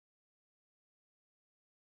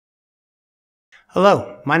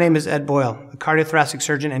Hello, my name is Ed Boyle, a cardiothoracic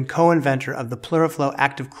surgeon and co-inventor of the PleuraFlow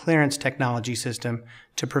active clearance technology system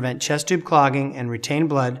to prevent chest tube clogging and retain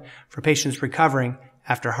blood for patients recovering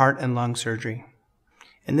after heart and lung surgery.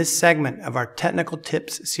 In this segment of our Technical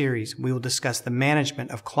Tips series, we will discuss the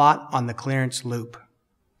management of clot on the clearance loop.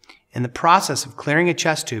 In the process of clearing a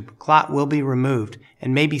chest tube, clot will be removed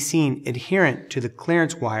and may be seen adherent to the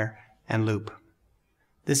clearance wire and loop.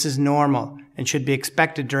 This is normal and should be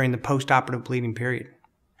expected during the post-operative bleeding period.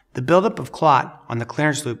 The buildup of clot on the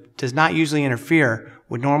clearance loop does not usually interfere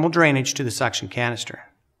with normal drainage to the suction canister.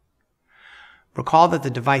 Recall that the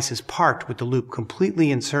device is parked with the loop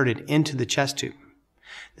completely inserted into the chest tube.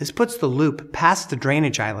 This puts the loop past the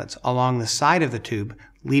drainage eyelets along the side of the tube,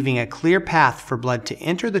 leaving a clear path for blood to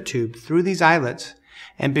enter the tube through these eyelets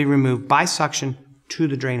and be removed by suction to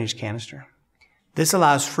the drainage canister. This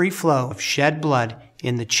allows free flow of shed blood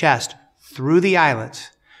in the chest through the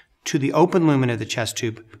eyelets to the open lumen of the chest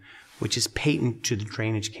tube, which is patent to the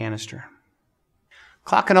drainage canister.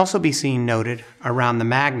 Clot can also be seen noted around the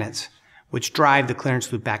magnets, which drive the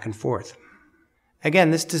clearance loop back and forth.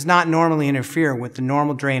 Again, this does not normally interfere with the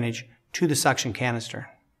normal drainage to the suction canister.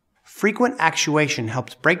 Frequent actuation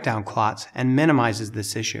helps break down clots and minimizes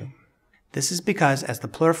this issue. This is because as the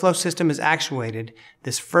PleuraFlow system is actuated,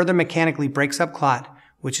 this further mechanically breaks up clot,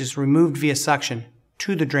 which is removed via suction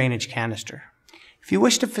to the drainage canister. If you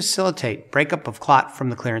wish to facilitate breakup of clot from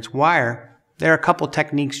the clearance wire, there are a couple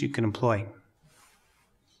techniques you can employ.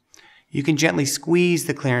 You can gently squeeze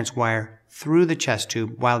the clearance wire through the chest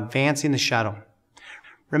tube while advancing the shuttle.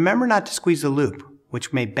 Remember not to squeeze the loop,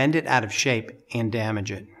 which may bend it out of shape and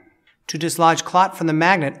damage it. To dislodge clot from the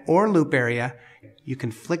magnet or loop area, you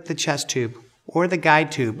can flick the chest tube or the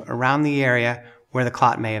guide tube around the area where the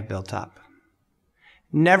clot may have built up.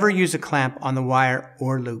 Never use a clamp on the wire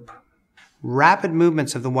or loop. Rapid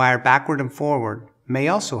movements of the wire backward and forward may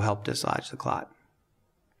also help dislodge the clot.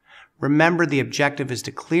 Remember, the objective is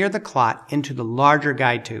to clear the clot into the larger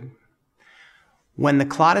guide tube. When the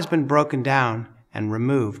clot has been broken down and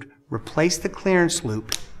removed, replace the clearance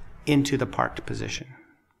loop into the parked position.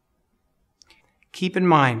 Keep in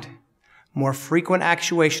mind, more frequent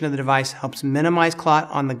actuation of the device helps minimize clot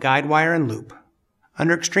on the guide wire and loop.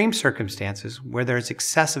 Under extreme circumstances, where there is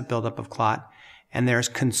excessive buildup of clot and there is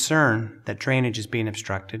concern that drainage is being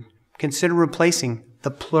obstructed, consider replacing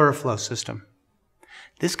the PleuraFlow system.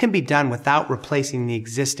 This can be done without replacing the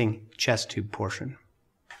existing chest tube portion.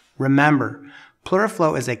 Remember,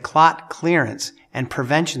 PleuraFlow is a clot clearance and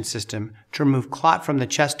prevention system to remove clot from the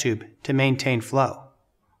chest tube to maintain flow.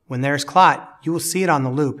 When there is clot, you will see it on the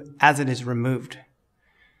loop as it is removed.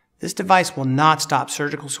 This device will not stop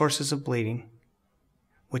surgical sources of bleeding,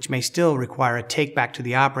 which may still require a take back to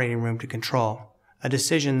the operating room to control, a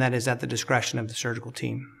decision that is at the discretion of the surgical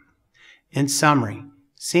team. In summary,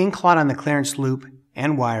 seeing clot on the clearance loop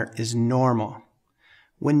and wire is normal.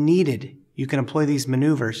 When needed, you can employ these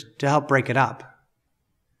maneuvers to help break it up.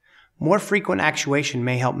 More frequent actuation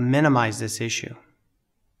may help minimize this issue.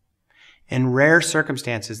 In rare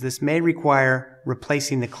circumstances, this may require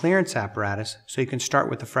replacing the clearance apparatus so you can start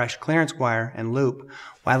with a fresh clearance wire and loop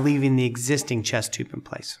while leaving the existing chest tube in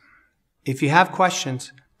place. If you have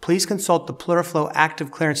questions, please consult the PleuraFlow active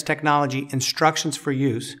clearance technology instructions for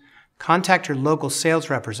use, contact your local sales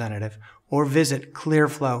representative, or visit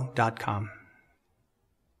clearflow.com.